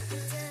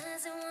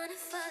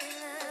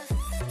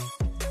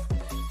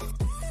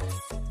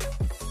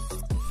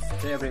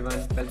Hey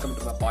everyone, welcome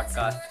to my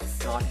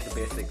podcast, Not the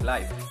Basic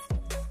Life.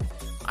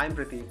 I'm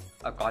Prateek,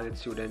 a college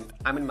student.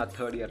 I'm in my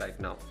third year right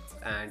now,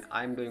 and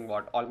I'm doing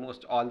what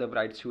almost all the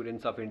bright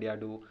students of India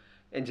do,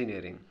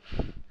 engineering.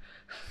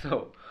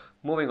 So,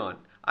 moving on.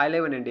 I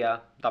live in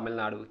India, Tamil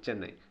Nadu,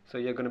 Chennai. So,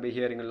 you're going to be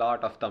hearing a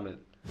lot of Tamil.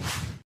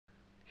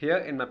 Here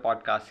in my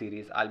podcast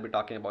series, I'll be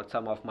talking about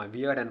some of my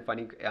weird and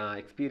funny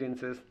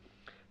experiences,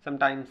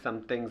 sometimes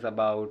some things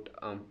about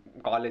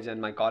college and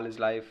my college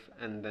life,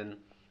 and then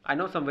I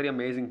know some very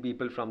amazing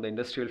people from the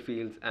industrial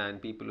fields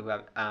and people who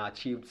have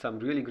achieved some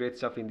really great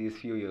stuff in these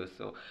few years.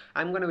 So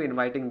I'm going to be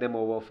inviting them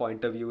over for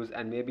interviews,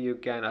 and maybe you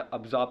can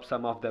absorb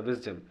some of their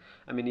wisdom.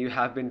 I mean, you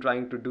have been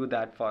trying to do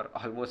that for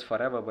almost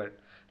forever, but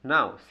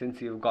now,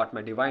 since you've got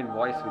my divine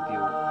voice with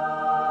you,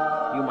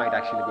 you might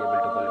actually be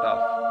able to pull it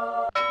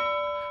off.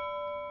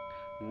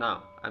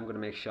 Now, I'm going to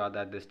make sure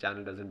that this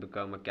channel doesn't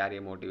become a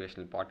career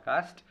motivational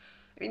podcast.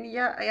 I mean,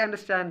 yeah, I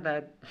understand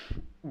that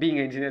being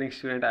an engineering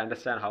student, I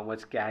understand how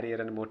much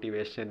career and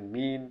motivation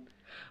mean.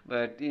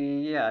 But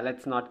yeah,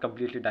 let's not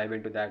completely dive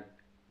into that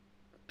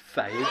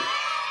side.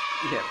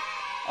 Yeah.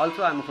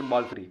 Also, I'm a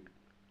football freak.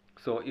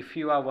 So if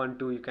you are one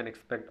too, you can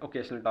expect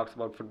occasional talks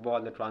about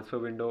football, the transfer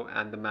window,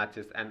 and the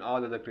matches, and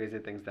all other crazy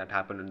things that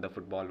happen in the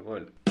football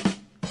world.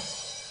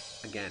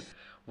 Again,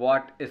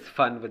 what is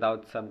fun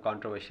without some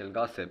controversial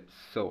gossip?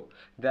 So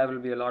there will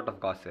be a lot of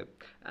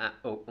gossip.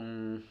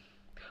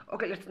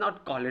 Okay, let's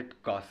not call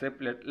it gossip.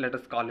 Let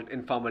us call it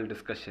informal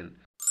discussion.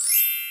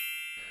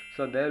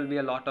 So there will be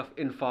a lot of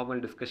informal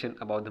discussion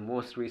about the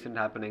most recent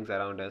happenings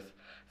around us.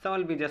 Some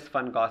will be just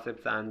fun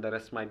gossips, and the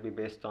rest might be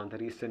based on the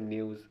recent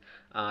news,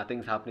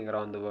 things happening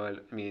around the world.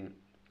 I mean,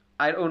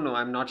 I don't know.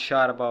 I'm not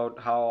sure about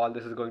how all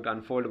this is going to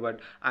unfold, but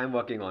I'm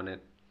working on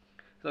it.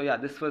 So yeah,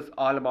 this was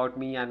all about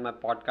me and my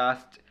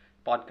podcast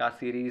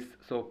series.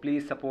 So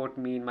please support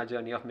me in my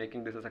journey of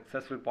making this a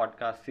successful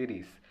podcast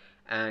series.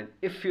 And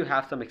if you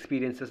have some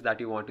experiences that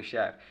you want to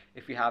share,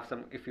 if you have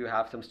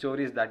some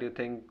stories that you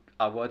think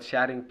are worth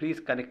sharing, please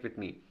connect with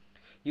me.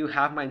 You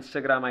have my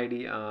Instagram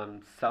ID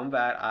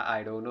somewhere.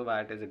 I don't know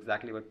where it is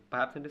exactly, but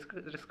perhaps in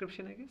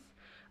description, I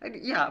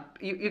guess. Yeah,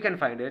 you can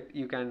find it.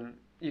 You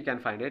can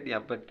find it. Yeah,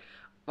 but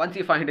once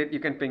you find it, you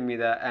can ping me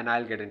there, and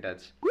I'll get in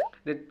touch.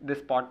 This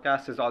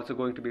podcast is also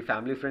going to be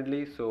family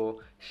friendly,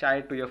 so share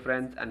it to your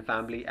friends and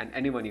family and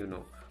anyone you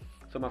know.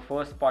 So my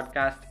first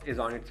podcast is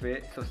on its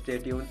way, so stay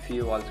tuned. See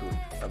you all soon.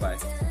 Bye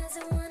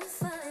bye.